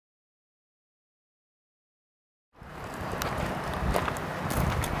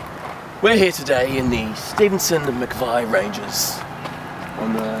We're here today in the Stephenson McVeigh Ranges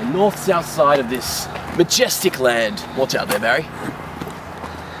on the north-south side of this majestic land. Watch out there, Barry.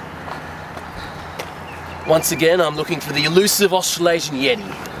 Once again, I'm looking for the elusive Australasian Yeti.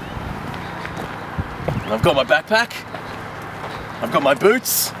 And I've got my backpack, I've got my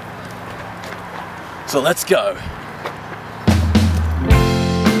boots, so let's go.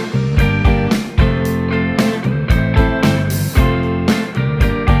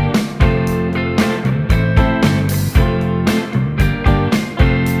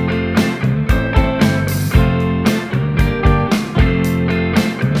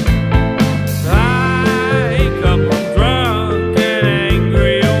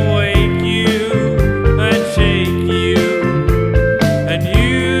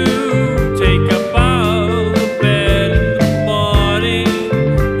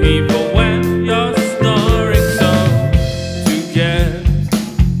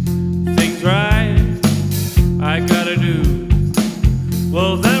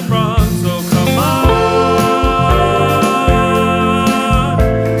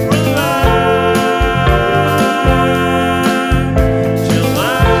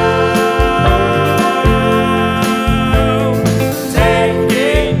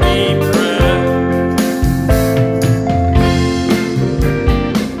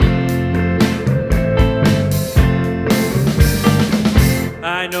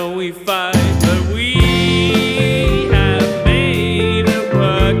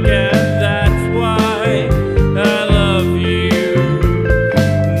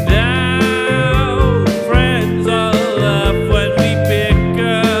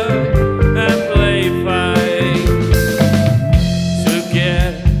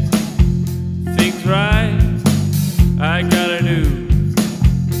 I gotta do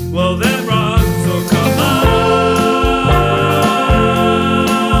well then run.